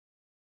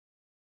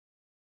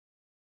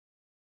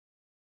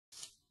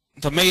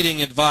The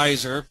Mating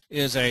Advisor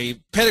is a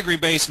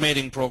pedigree-based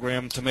mating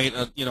program to mate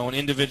an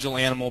individual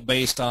animal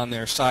based on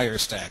their sire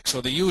stack.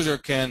 So the user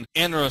can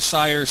enter a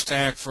sire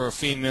stack for a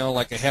female,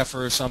 like a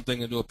heifer or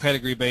something, and do a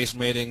pedigree-based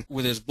mating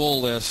with his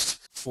bull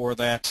list for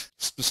that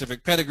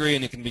specific pedigree,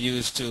 and it can be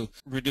used to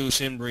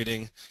reduce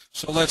inbreeding.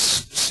 So let's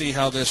see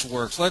how this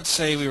works. Let's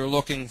say we were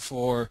looking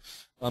for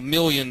a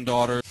million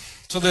daughters.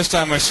 So this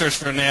time I searched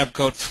for a NAB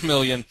code for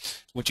million,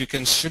 which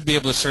you should be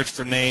able to search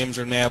for names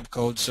or NAB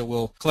codes. So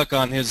we'll click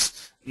on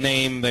his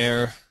name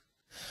there,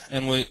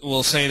 and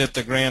we'll say that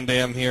the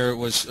grandam here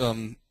was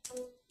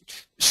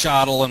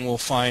Shottle, and we'll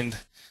find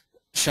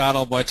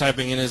Shottle by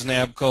typing in his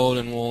NAB code,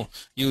 and we'll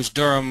use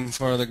Durham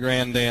for the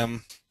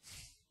grandam.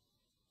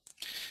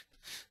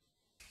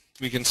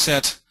 We can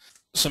set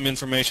some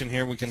information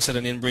here. We can set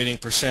an inbreeding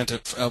percent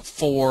of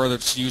 4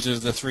 that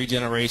uses the 3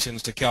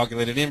 generations to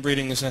calculate an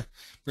inbreeding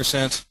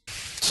percent.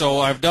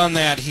 So I've done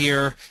that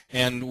here,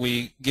 and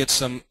we get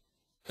some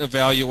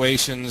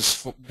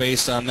evaluations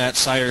based on that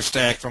sire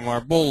stack from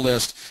our bull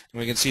list, and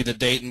we can see the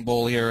Dayton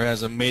bull here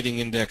has a mating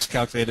index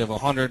calculated of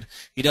 100.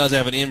 He does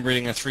have an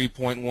inbreeding of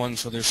 3.1,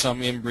 so there's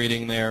some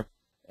inbreeding there.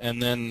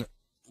 And then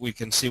we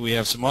can see we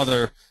have some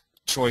other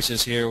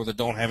choices here that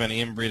don't have any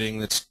inbreeding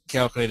that's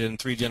calculated in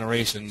 3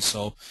 generations.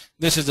 So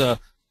this is a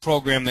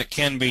program that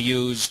can be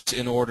used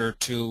in order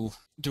to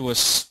do a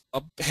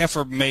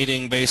heifer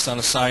mating based on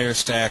a sire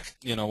stack,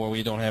 where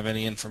we don't have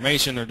any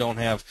information or don't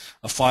have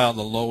a file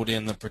to load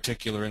in the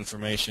particular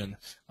information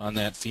on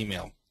that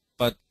female.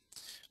 But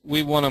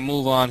we want to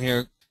move on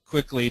here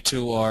quickly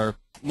to our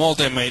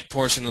MultiMate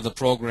portion of the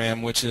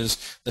program, which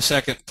is the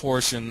second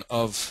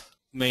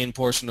main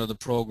portion of the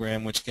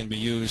program, which can be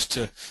used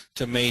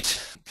to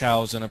mate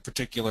cows in a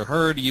particular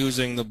herd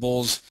using the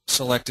bulls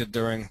selected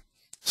during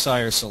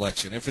sire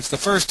selection. If it's the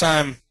first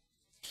time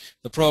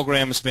the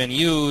program has been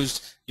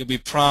used, you'll be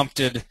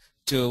prompted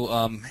to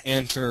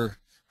enter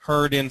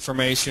herd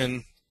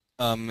information.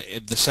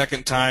 The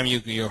second time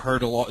your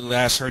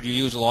last herd you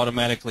used will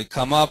automatically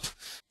come up.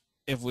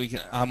 I'm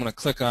going to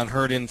click on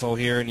herd info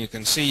here, and you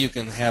can see you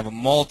can have a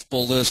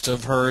multiple list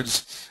of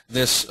herds.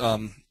 This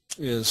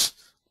is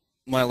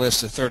my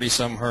list of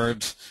 30-some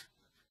herds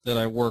that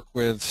I work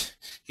with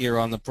here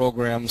on the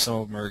program. Some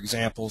of them are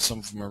examples, some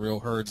of them are real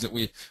herds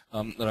that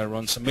I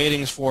run some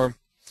matings for.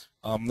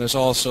 There's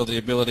also the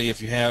ability,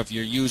 if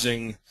you're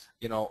using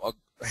a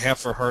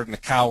heifer herd and a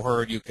cow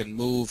herd, you can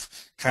move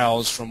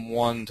cows from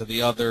one to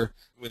the other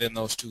within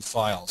those 2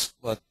 files.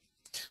 But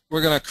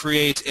we're going to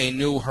create a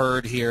new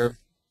herd here.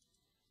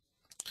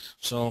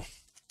 So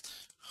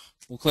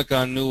we'll click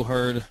on new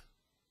herd,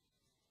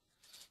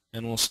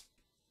 and we'll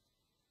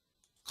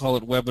call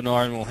it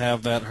webinar, and we'll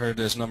have that herd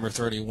as number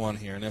 31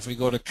 here. And if we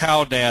go to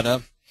cow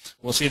data,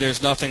 we'll see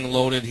there's nothing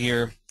loaded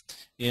here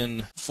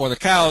for the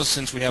cows,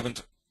 since we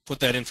haven't put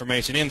that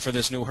information in for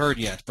this new herd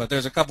yet. But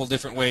there's a couple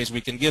different ways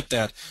we can get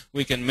that.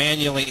 We can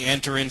manually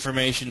enter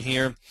information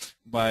here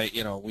by,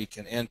 we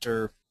can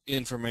enter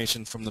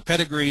information from the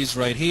pedigrees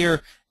right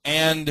here,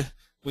 and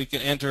we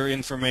can enter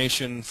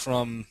information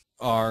from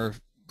our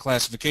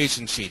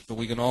classification sheet. But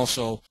we can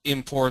also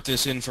import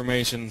this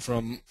information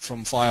from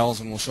files,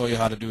 and we'll show you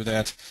how to do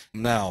that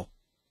now.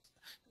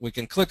 We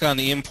can click on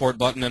the import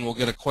button, and we'll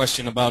get a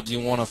question about, do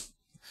you want a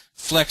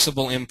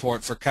flexible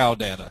import for cow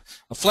data?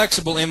 A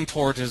flexible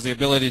import is the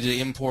ability to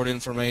import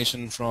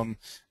information from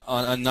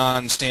a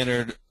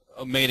non-standard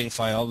mating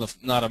file.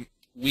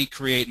 We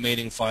create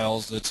mating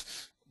files,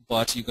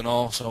 but you can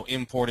also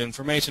import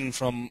information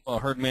from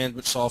herd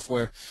management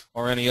software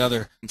or any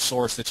other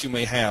source that you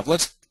may have.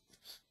 Let's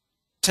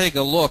take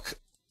a look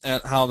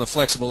at how the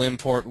flexible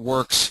import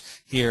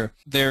works here.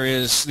 There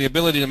is the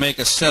ability to make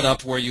a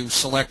setup where you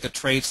select the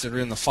traits that are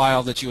in the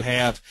file that you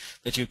have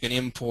that you can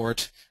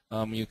import.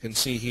 You can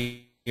see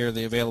here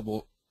the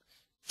available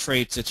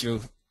traits that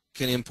you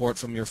can import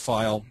from your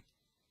file.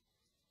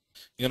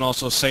 You can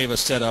also save a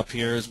setup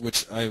here,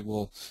 which I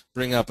will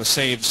bring up a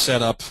save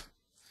setup.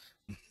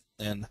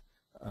 And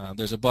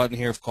there's a button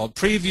here called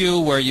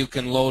Preview where you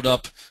can load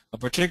up a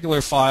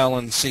particular file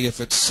and see if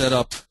it's set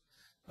up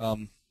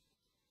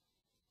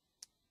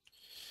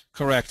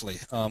correctly.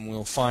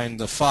 We'll find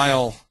the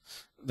file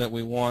that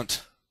we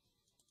want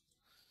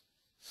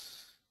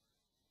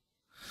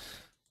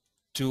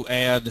to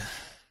add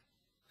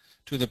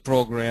to the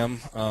program.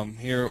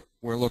 Here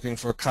we're looking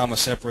for a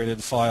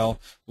comma-separated file.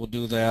 We'll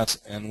do that,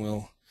 and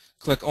we'll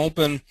click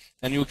Open,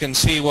 and you can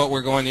see what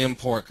we're going to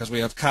import, because we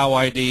have cow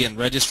ID and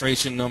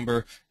registration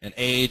number and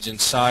age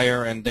and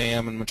sire and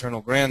dam and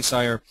maternal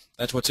grandsire.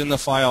 That's what's in the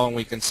file, and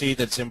we can see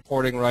that it's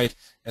importing right,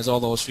 as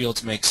all those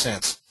fields make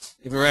sense.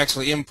 If we were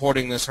actually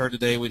importing this herd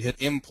today, we'd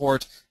hit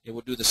Import. It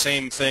would do the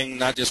same thing,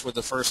 not just with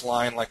the first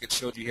line like it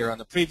showed you here on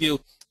the preview.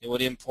 It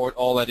would import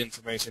all that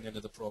information into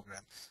the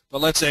program.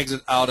 But let's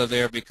exit out of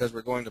there, because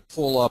we're going to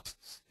pull up.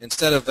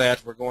 Instead of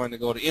that, we're going to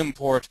go to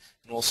Import,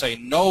 and we'll say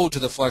no to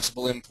the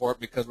flexible import,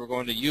 because we're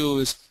going to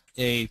use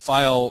a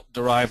file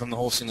derived from the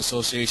Holstein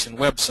Association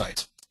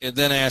website. It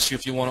then asks you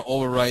if you want to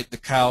overwrite the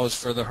cows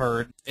for the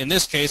herd. In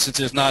this case, since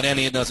there's not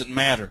any, it doesn't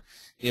matter.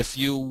 If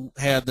you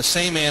had the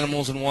same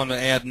animals and wanted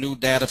to add new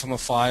data from a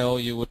file,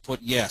 you would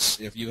put yes.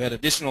 If you had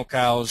additional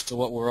cows to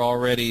what were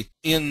already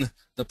in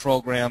the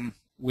program,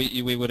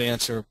 we would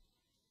answer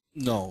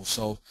no.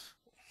 So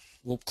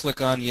we'll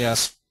click on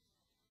yes,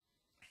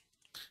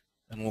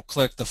 and we'll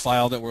click the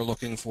file that we're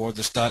looking for,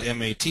 this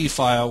 .mat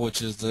file,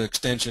 which is the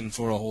extension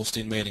for a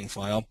Holstein mating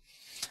file.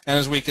 And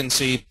as we can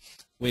see,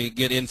 we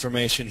get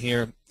information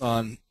here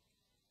on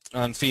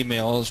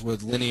females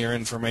with linear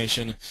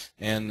information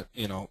and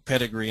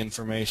pedigree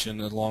information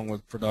along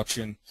with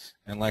production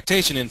and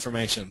lactation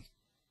information.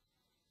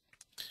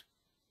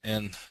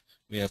 And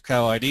we have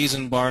cow IDs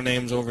and bar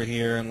names over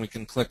here, and we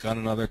can click on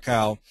another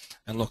cow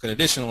and look at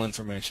additional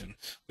information.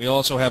 We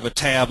also have a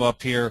tab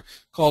up here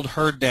called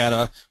herd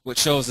data, which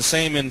shows the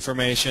same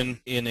information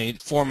in a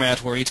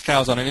format where each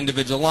cow is on an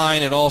individual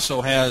line. It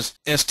also has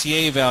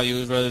STA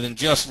values rather than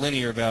just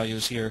linear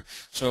values here.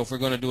 So if we're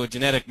going to do a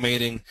genetic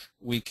mating,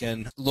 we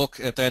can look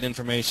at that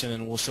information,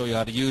 and we'll show you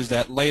how to use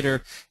that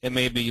later. It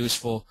may be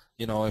useful,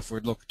 if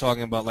we're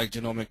talking about like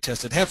genomic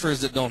tested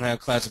heifers that don't have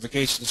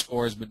classification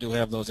scores but do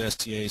have those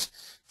STAs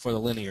for the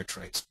linear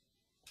traits.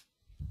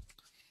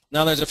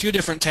 Now there's a few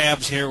different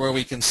tabs here where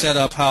we can set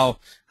up how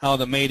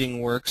the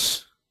mating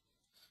works.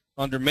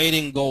 Under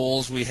mating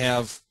goals, we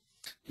have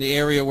the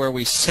area where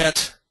we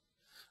set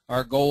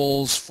our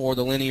goals for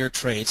the linear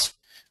traits.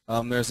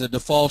 There's a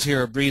default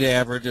here, a breed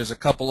average. There's a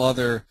couple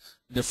other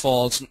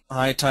defaults,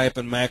 high type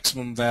and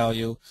maximum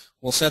value.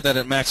 We'll set that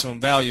at maximum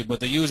value,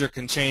 but the user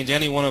can change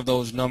any one of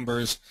those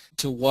numbers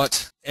to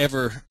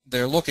whatever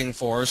they're looking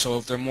for. So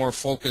if they're more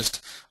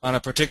focused on a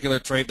particular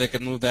trait, they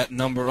can move that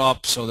number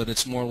up so that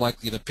it's more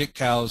likely to pick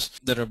cows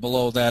that are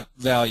below that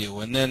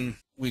value. And then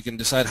we can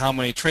decide how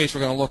many traits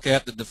we're going to look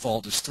at. The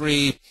default is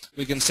 3.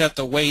 We can set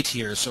the weight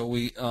here. So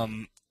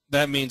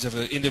that means if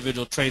an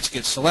individual traits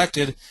get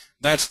selected,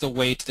 that's the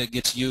weight that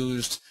gets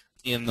used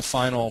in the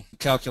final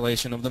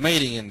calculation of the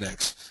mating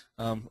index.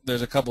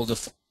 There's a couple of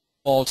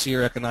defaults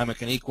here,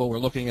 economic and equal. We're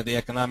looking at the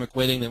economic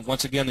weighting, and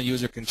once again the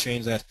user can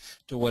change that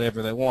to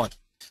whatever they want.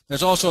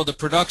 There's also the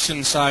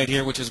production side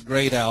here, which is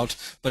grayed out,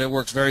 but it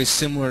works very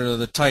similar to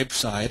the type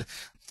side.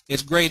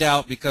 It's grayed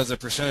out because the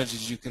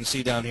percentages you can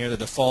see down here, the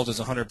default is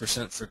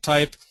 100% for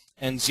type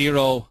and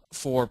 0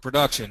 for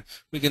production.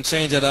 We can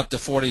change that up to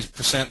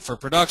 40% for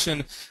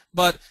production,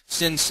 but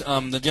since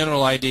the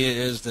general idea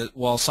is that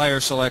while sire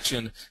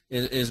selection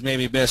is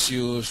maybe best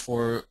used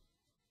for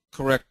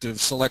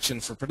corrective selection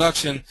for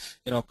production,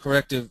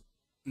 corrective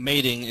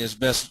mating is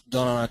best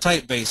done on a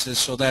type basis,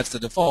 so that's the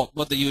default.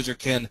 But the user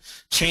can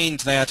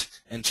change that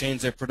and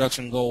change their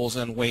production goals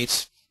and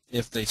weights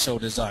if they so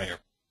desire.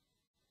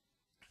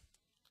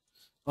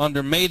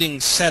 Under mating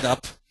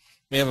setup,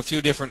 we have a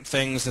few different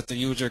things that the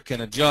user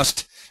can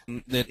adjust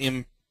that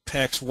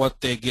impacts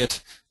what they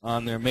get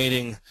on their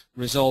mating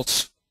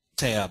results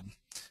tab.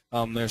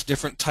 There's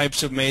different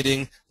types of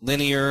mating: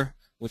 linear,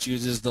 which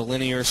uses the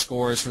linear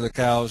scores for the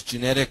cows;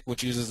 genetic,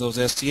 which uses those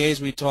STAs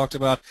we talked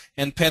about;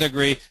 and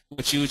pedigree,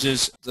 which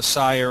uses the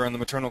sire and the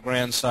maternal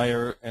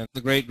grandsire and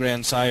the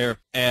great-grandsire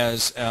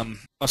as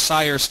a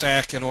sire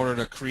stack in order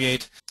to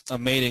create a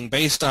mating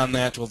based on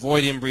that to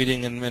avoid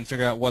inbreeding and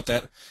figure out what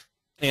that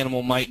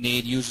animal might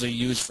need, usually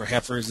used for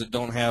heifers that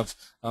don't have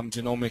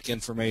genomic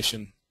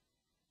information.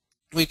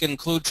 We can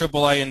include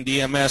III and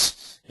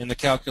DMS in the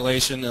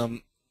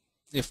calculation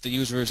if the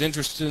user is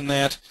interested in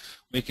that.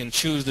 We can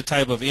choose the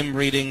type of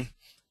inbreeding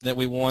that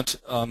we want,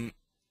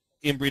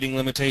 inbreeding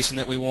limitation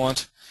that we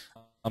want.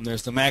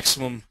 There's the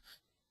maximum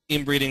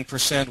inbreeding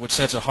 %, which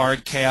sets a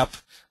hard cap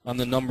on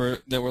the number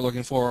that we're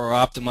looking for, or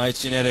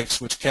optimized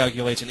genetics, which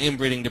calculates an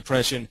inbreeding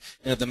depression,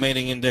 and if the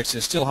mating index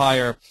is still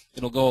higher,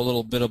 it'll go a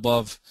little bit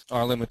above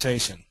our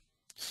limitation.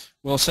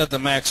 We'll set the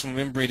maximum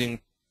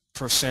inbreeding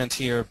 %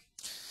 here.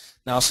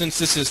 Now, since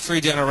this is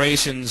 3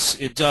 generations,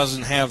 it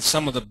doesn't have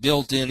some of the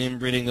built-in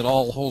inbreeding that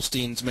all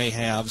Holsteins may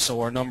have,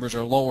 so our numbers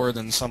are lower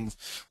than some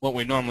of what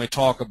we normally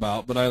talk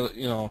about. But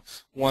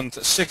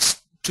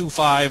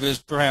 625 is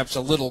perhaps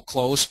a little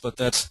close, but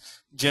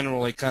that's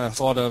generally kind of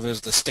thought of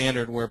as the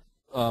standard where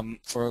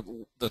for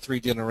the 3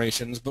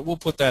 generations, but we'll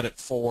put that at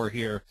 4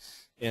 here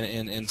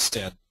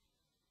instead.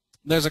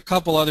 There's a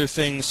couple other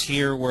things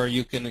here where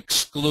you can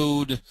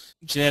exclude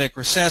genetic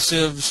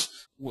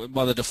recessives.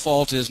 Well, the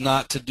default is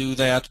not to do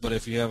that, but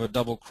if you have a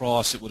double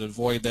cross, it would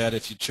avoid that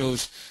if you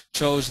chose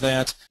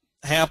that.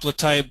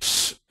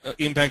 Haplotypes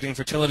impacting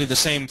fertility, the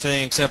same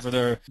thing, except for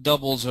their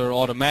doubles are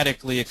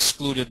automatically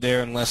excluded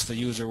there unless the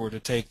user were to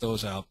take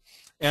those out.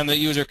 And the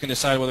user can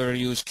decide whether to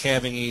use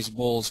calving ease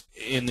bulls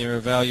in their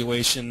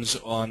evaluations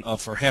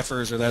for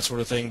heifers or that sort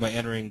of thing by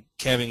entering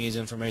calving ease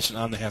information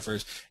on the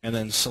heifers and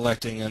then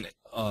selecting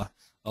a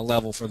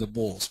level for the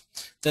bulls.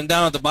 Then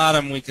down at the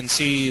bottom we can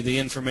see the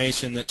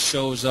information that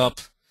shows up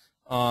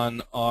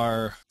on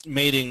our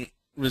mating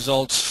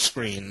results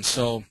screen.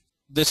 So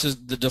this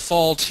is the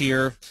default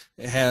here.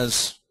 It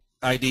has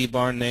ID,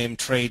 barn name,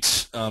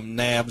 traits,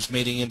 nabs,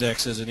 mating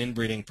indexes, and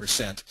inbreeding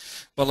percent.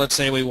 But let's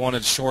say we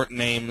wanted short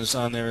names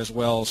on there as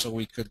well, so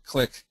we could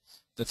click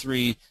the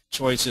 3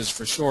 choices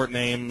for short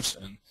names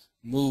and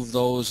move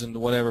those into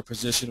whatever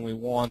position we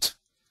want.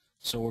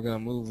 So we're going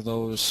to move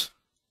those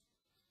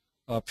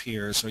up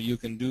here. So you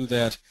can do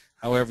that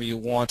however you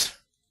want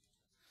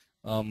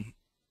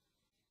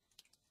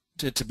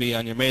it to be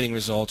on your mating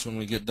results when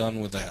we get done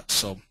with that.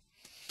 So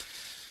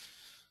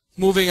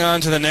moving on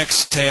to the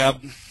next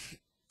tab,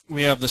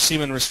 we have the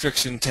semen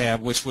restriction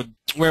tab,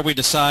 where we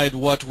decide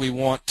what we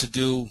want to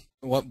do,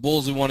 what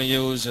bulls we want to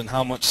use, and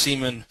how much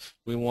semen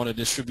we want to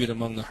distribute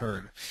among the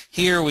herd.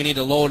 Here we need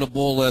to load a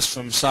bull list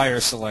from sire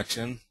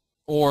selection,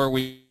 or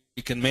we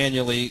can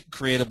manually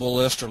create a bull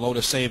list or load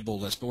a save bull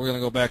list. But we're going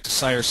to go back to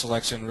sire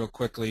selection real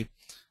quickly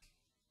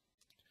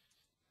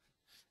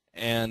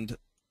and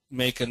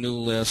make a new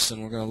list,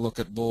 and we're going to look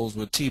at bulls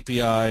with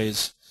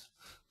TPIs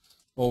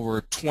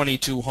over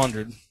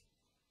 2,200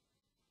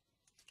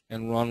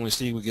 and run. We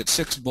see we get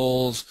 6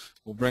 bulls.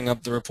 We'll bring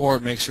up the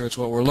report, make sure it's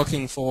what we're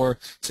looking for.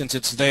 Since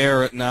it's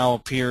there, it now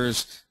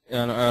appears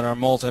on our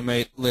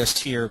MultiMate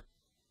list here.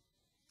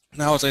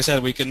 Now, as I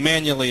said, we can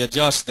manually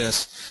adjust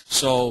this.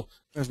 So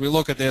as we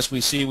look at this,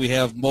 we see we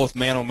have both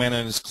Man-O-Man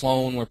and his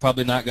clone. We're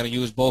probably not going to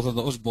use both of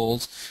those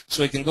bulls.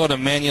 So we can go to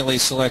manually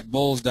select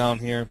bulls down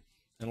here,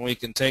 and we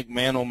can take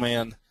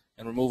Man-O-Man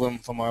and remove him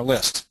from our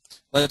list.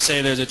 Let's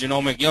say there's a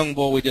genomic young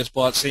bull we just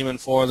bought semen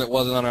for that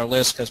wasn't on our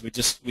list because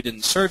we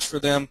didn't search for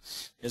them.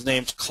 His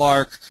name's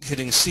Clark.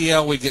 Hitting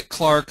CL, we get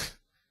Clark.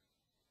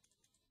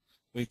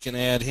 We can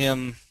add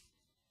him.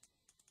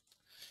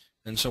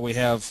 And so we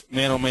have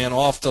Man-O-Man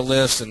off the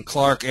list and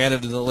Clark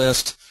added to the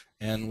list,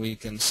 and we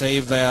can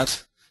save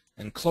that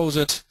and close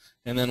it.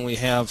 And then we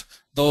have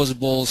those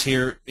bulls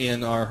here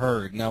in our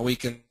herd. Now we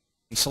can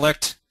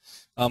select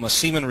a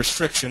semen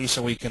restriction,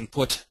 so we can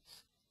put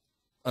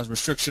a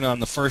restriction on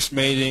the first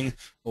mating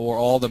or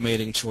all the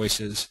mating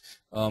choices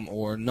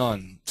or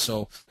none.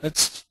 So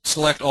let's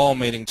select all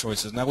mating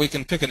choices. Now we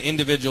can pick an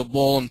individual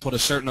bull and put a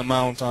certain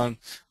amount on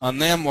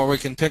them, or we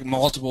can pick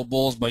multiple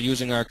bulls by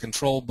using our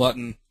control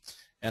button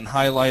and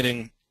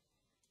highlighting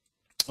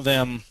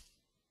them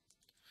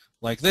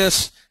like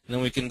this. And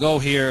then we can go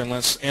here and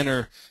let's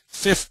enter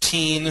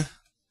 15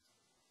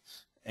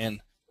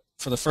 and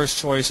for the first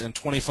choice and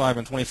 25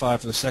 and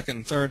 25 for the second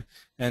and third,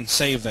 and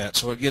save that.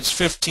 So it gets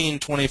 15,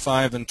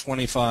 25, and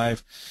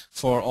 25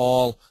 for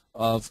all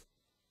of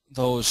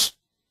those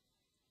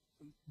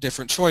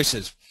different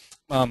choices.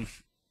 Under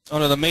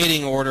the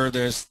mating order,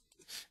 there's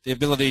the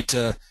ability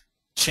to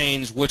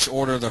change which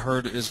order the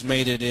herd is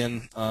mated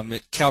in.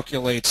 It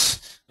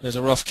calculates, there's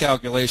a rough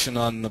calculation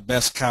on the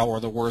best cow or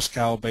the worst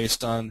cow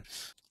based on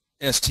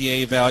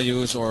STA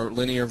values or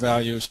linear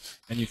values,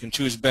 and you can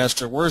choose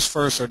best or worst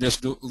first, or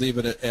just leave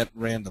it at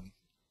random.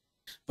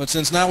 But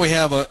since now we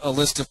have a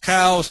list of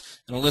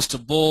cows and a list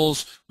of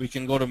bulls, we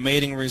can go to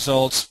mating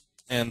results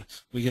and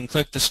we can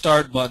click the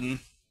start button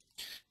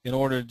in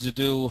order to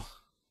do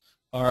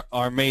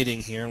our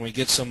mating here, and we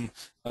get some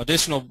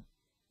additional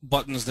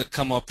buttons that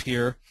come up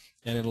here,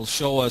 and it'll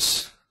show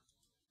us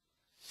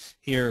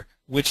here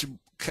which,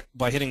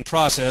 by hitting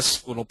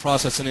process, it'll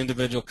process an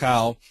individual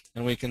cow,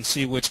 and we can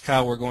see which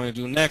cow we're going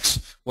to do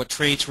next, what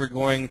traits we're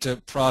going to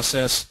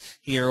process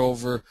here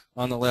over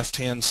on the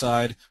left-hand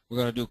side. We're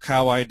going to do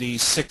cow ID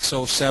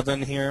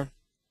 607 here,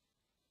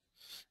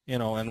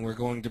 and we're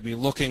going to be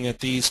looking at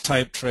these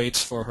type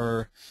traits for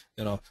her,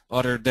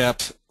 udder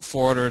depth,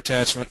 foreudder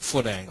attachment,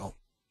 foot angle.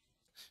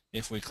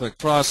 If we click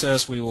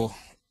process, we will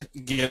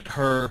get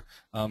her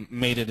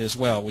mated as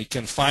well. We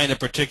can find a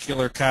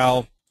particular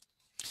cow.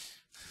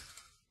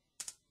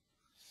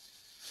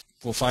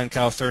 We'll find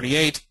cow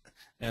 38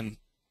 and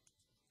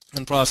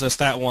process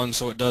that one,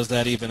 so it does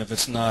that even if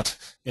it's not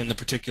in the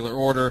particular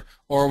order.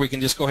 Or we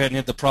can just go ahead and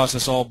hit the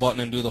process all button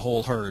and do the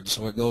whole herd.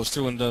 So it goes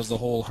through and does the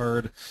whole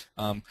herd.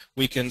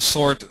 We can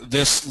sort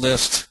this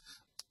list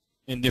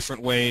in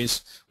different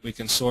ways. We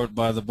can sort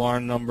by the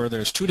barn number.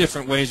 There's 2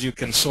 different ways you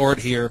can sort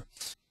here.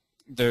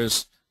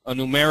 There's a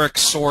numeric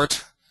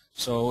sort,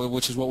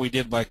 which is what we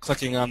did by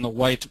clicking on the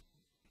white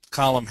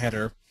column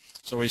header.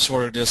 So we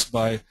sorted this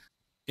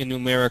in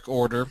numeric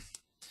order.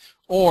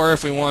 Or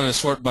if we want to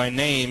sort by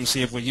name,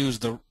 see if we use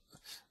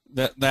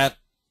that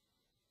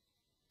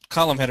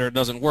column header, it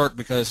doesn't work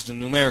because it's a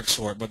numeric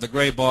sort. But the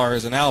gray bar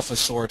is an alpha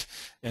sort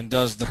and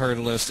does the herd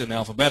list in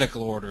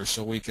alphabetical order.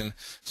 So we can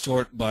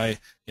sort by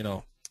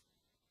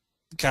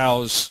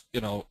cows,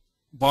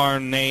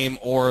 barn name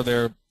or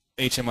their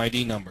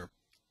HMID number.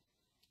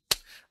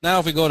 Now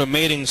if we go to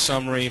mating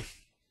summary,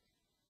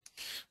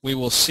 we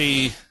will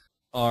see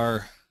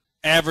our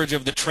average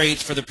of the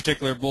traits for the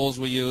particular bulls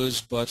we use,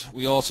 but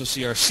we also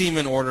see our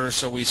semen order,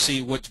 so we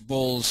see which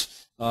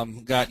bulls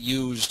got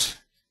used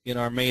in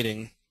our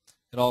mating.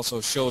 It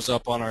also shows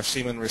up on our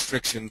semen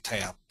restriction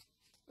tab,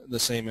 the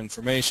same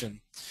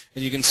information.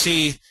 And you can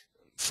see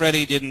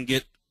Freddie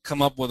didn't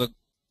come up with a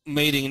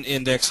mating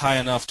index high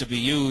enough to be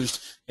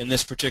used in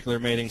this particular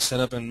mating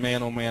setup, and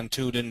Man-O-Man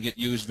 2 didn't get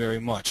used very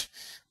much.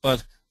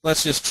 But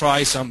let's just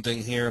try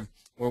something here.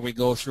 where we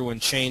go through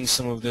and change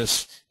some of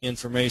this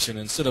information.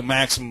 Instead of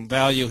maximum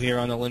value here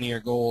on the linear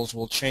goals,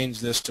 we'll change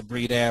this to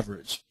breed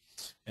average.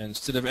 And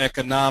instead of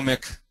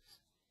economic,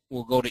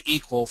 we'll go to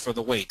equal for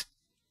the weight.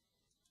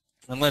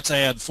 And let's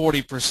add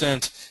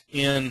 40%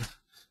 in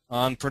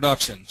on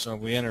production. So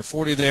if we enter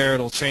 40 there,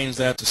 it'll change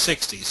that to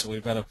 60. So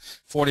we've got a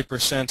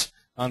 40%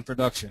 on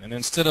production. And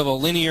instead of a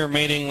linear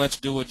mating, let's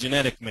do a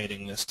genetic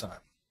mating this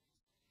time.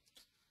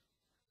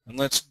 And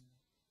let's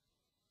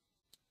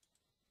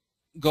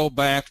go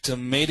back to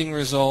mating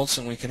results,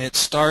 and we can hit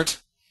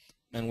start,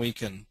 and we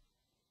can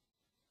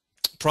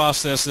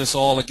process this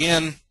all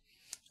again,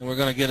 and we're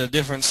going to get a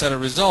different set of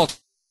results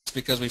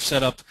because we've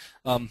set up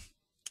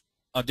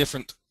a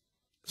different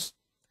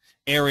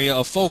area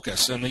of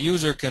focus, and the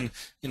user can,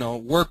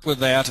 work with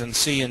that and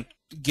see and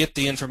get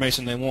the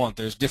information they want.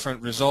 There's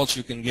different results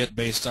you can get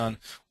based on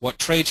what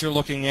traits you're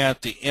looking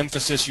at, the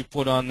emphasis you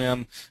put on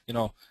them,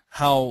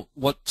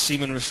 what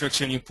semen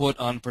restriction you put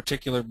on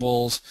particular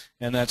bulls,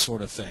 and that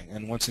sort of thing.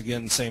 And once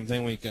again, same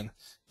thing, we can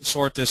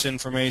sort this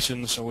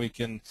information so we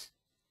can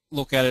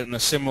look at it in a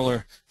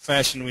similar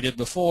fashion we did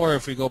before.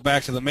 If we go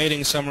back to the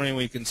mating summary,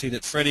 we can see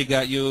that Freddie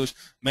got used.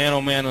 Man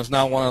Oh Man was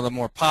now one of the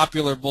more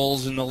popular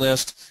bulls in the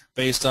list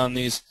based on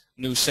these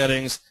new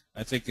settings.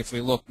 I think if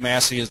we look,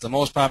 Massey is the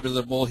most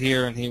popular bull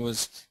here, and he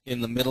was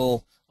in the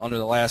middle under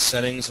the last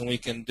settings, and we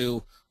can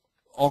do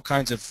all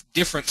kinds of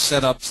different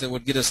setups that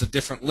would get us a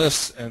different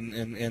list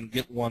and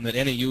get one that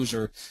any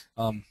user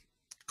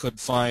could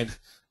find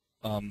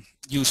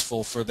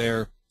useful for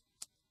their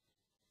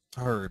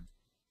herd.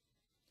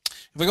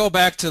 If we go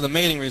back to the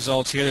mating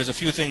results here, there's a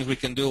few things we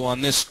can do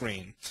on this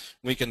screen.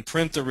 We can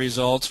print the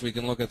results. We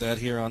can look at that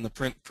here on the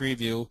print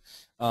preview.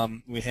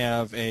 We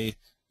have a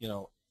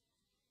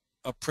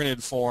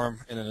printed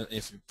form, and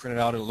if you print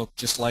it out, it'll look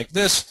just like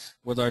this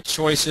with our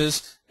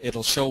choices.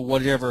 It'll show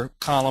whatever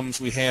columns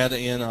we had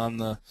in on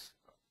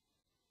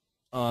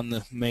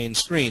the main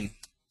screen.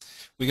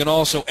 We can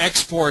also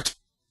export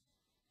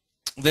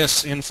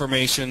this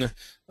information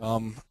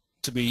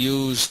to be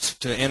used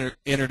to enter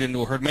it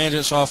into a herd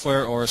management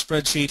software or a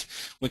spreadsheet.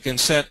 We can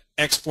set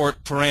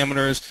export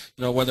parameters,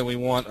 whether we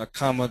want a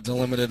comma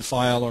delimited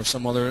file or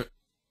some other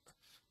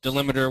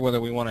delimiter, whether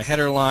we want a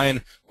header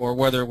line, or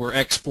whether we're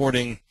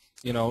exporting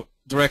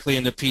directly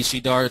into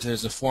PC Dart.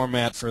 There's a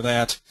format for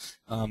that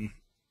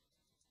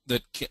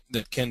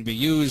that can be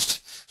used.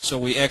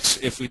 So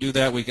if we do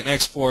that, we can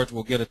export.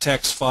 We'll get a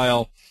text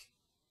file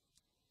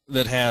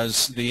that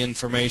has the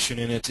information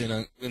in it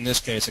in this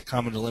case, a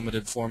comma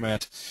delimited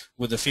format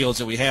with the fields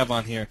that we have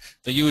on here.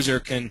 The user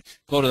can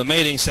go to the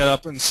mating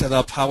setup and set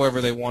up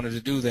however they wanted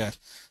to do that.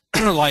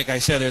 Like I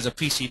said, there's a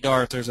PC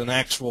Dart. There's an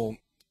actual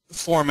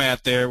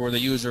format there where the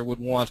user would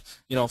want,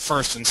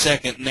 first and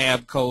second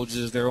NAB codes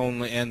as their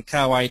only, and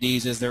cow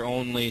IDs as their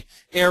only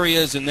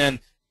areas, and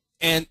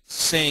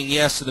saying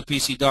yes to the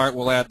PC Dart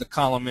will add the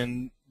column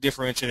in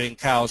differentiating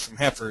cows from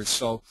heifers,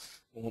 so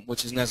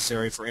which is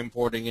necessary for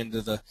importing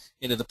into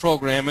the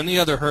program. And the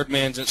other herd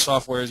management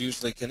softwares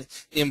usually can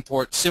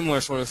import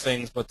similar sort of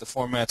things, but the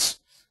format's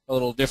a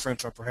little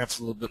different or perhaps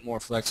a little bit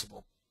more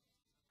flexible.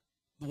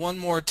 One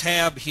more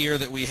tab here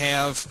that we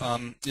have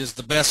is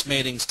the Best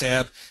Matings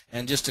tab,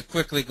 and just to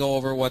quickly go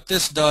over what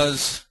this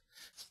does,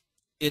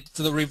 it's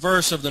the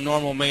reverse of the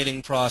normal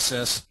mating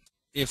process.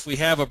 If we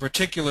have a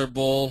particular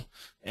bull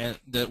and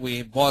that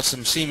we bought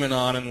some semen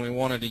on and we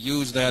wanted to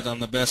use that on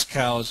the best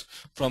cows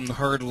from the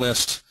herd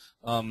list,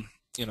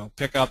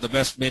 pick out the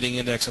best mating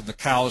index of the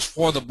cows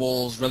for the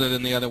bulls rather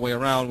than the other way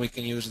around, we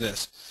can use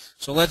this.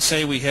 So let's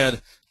say we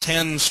had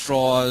 10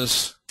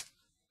 straws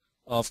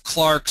of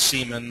Clark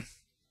semen,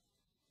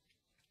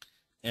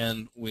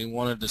 and we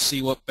wanted to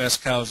see what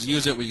best cows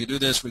use it. We could do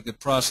this. We could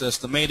process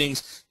the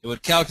matings. It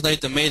would calculate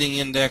the mating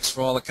index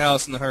for all the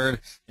cows in the herd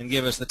and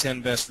give us the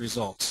 10 best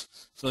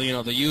results. So,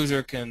 the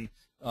user can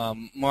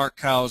mark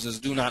cows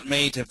as do not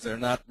mate if they're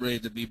not ready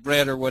to be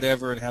bred or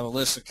whatever, and have a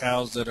list of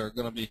cows that are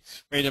going to be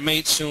ready to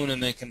mate soon,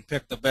 and they can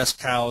pick the best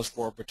cows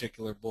for a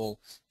particular bull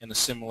in a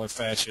similar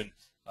fashion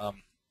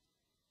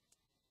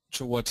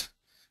to what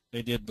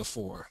they did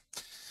before.